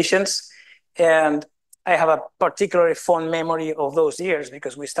theoreticians. And I have a particularly fond memory of those years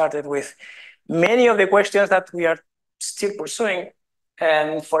because we started with many of the questions that we are still pursuing.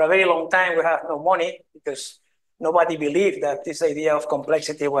 And for a very long time, we have no money because nobody believed that this idea of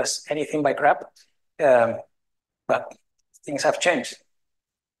complexity was anything but crap. But things have changed.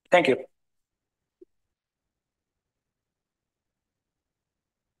 Thank you.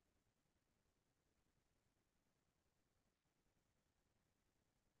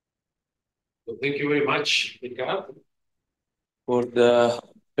 Well, thank you very much, Ricard, for the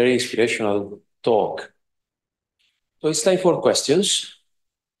very inspirational talk. So it's time for questions.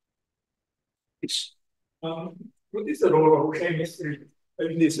 Please. What is the role of chemistry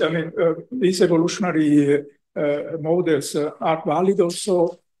in this? I mean, these evolutionary models are valid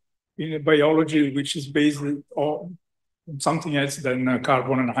also in biology, which is based on something else than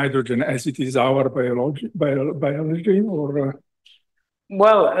carbon and hydrogen, as it is our biology, or?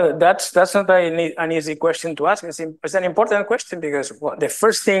 Well, that's not an easy question to ask. It's an important question because the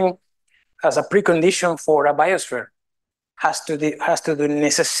first thing as a precondition for a biosphere has to do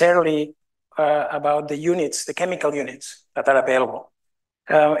necessarily about the units, the chemical units that are available.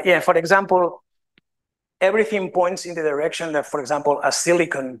 For example, everything points in the direction that, for example, a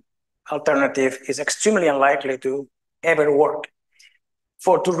silicon alternative is extremely unlikely to ever work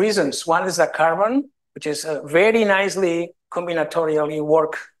for two reasons. One is that carbon, which is a very nicely combinatorially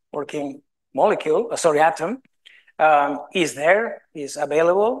working molecule, atom, is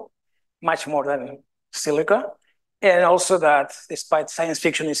available much more than silica. And also that despite science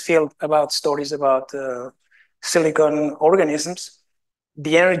fiction is filled about stories about silicon organisms,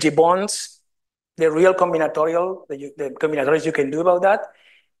 the energy bonds, the real combinatorial, the combinatorials you can do about that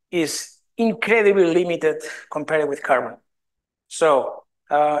is incredibly limited compared with carbon. So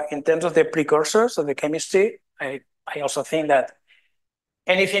in terms of the precursors of the chemistry, I also think that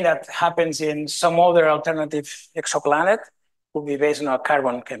anything that happens in some other alternative exoplanet will be based on a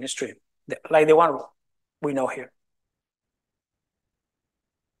carbon chemistry, like the one we know here.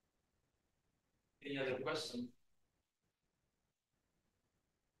 Any other question?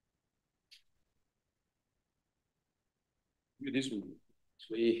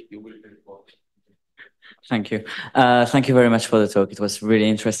 You will report. Thank you. Thank you very much for the talk. It was really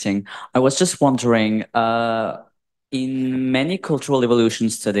interesting. I was just wondering, in many cultural evolution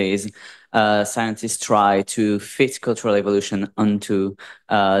studies, scientists try to fit cultural evolution onto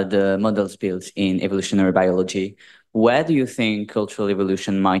the models built in evolutionary biology. Where do you think cultural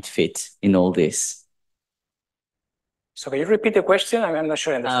evolution might fit in all this? So can you repeat the question? I'm not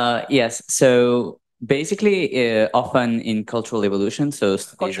sure I understand. Yes. So basically, often in cultural evolution,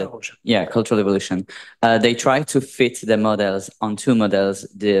 Cultural evolution. Yeah, cultural evolution, they try to fit the models onto models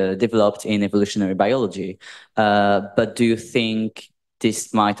developed in evolutionary biology. But do you think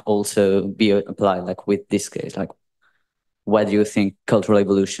this might also be applied, like with this case? Like, where do you think cultural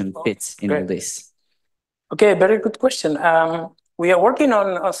evolution fits in all this? Okay, very good question. We are working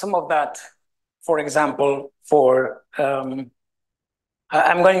on some of that. For example, I'm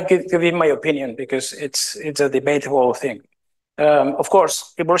going to give you my opinion because it's a debatable thing. Of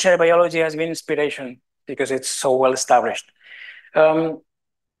course, evolutionary biology has been inspiration because it's so well established. But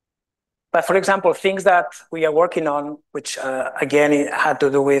for example, things that we are working on, which again it had to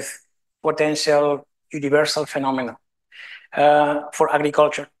do with potential universal phenomena for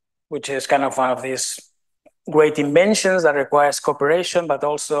agriculture, which is kind of one of these great inventions that requires cooperation, but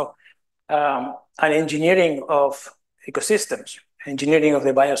also an engineering of ecosystems, engineering of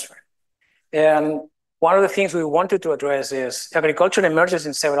the biosphere. And one of the things we wanted to address is agriculture emerges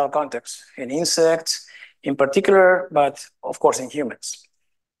in several contexts, in insects in particular, but of course in humans.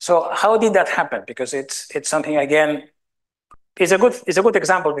 So how did that happen? Because it's something, again, it's a good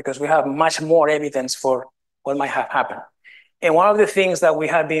example because we have much more evidence for what might have happened. And one of the things that we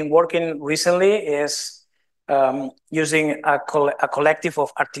have been working recently is using a collective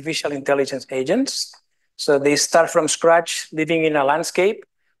of artificial intelligence agents. So they start from scratch, living in a landscape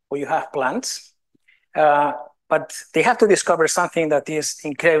where you have plants, but they have to discover something that is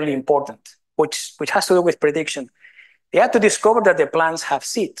incredibly important, which has to do with prediction. They have to discover that the plants have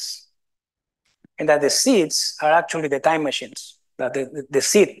seeds and that the seeds are actually the time machines, that the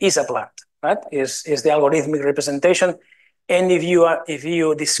seed is a plant, right? Is the algorithmic representation. And if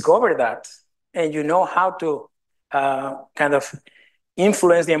you discover that and you know how to kind of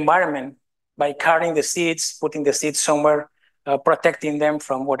influence the environment by carrying the seeds, putting the seeds somewhere, protecting them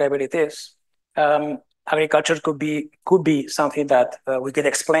from whatever it is, agriculture could be something that we could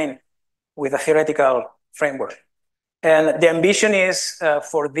explain with a theoretical framework. And the ambition is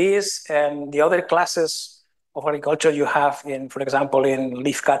for this and the other classes of agriculture you have in, for example, in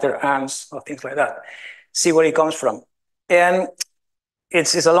leaf cutter ants or things like that, see where it comes from. And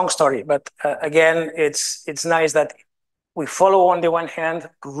it's a long story, but again, it's nice that we follow on the one hand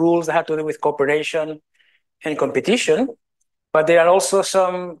rules that have to do with cooperation and competition, but there are also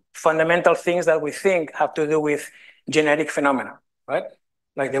some fundamental things that we think have to do with genetic phenomena, right?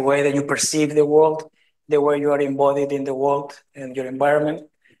 Like the way that you perceive the world, the way you are embodied in the world and your environment.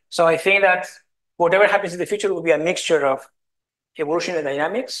 So I think that whatever happens in the future will be a mixture of evolutionary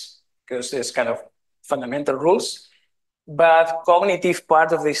dynamics, because there's kind of fundamental rules, but cognitive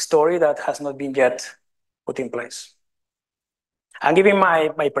part of the story that has not been yet put in place. I'm giving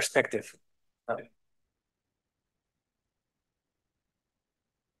my perspective. Any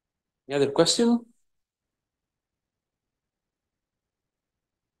other question?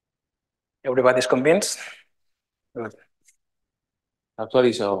 Everybody's convinced? Good.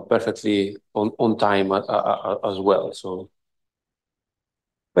 Actually, so perfectly on time as well. So,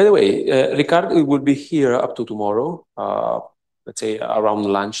 by the way, Ricard will be here up to tomorrow. Let's say around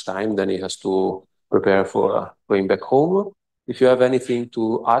lunchtime. Then he has to prepare for going back home. If you have anything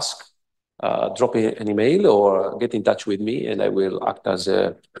to ask, drop an email or get in touch with me, and I will act as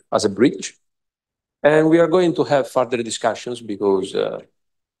a bridge. And we are going to have further discussions because of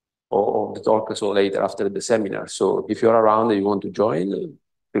the talk so later after the seminar. So if you're around and you want to join,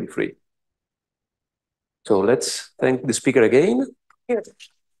 feel free. So let's thank the speaker again. Here.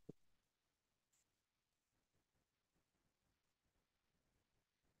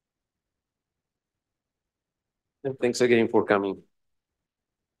 And thanks again for coming.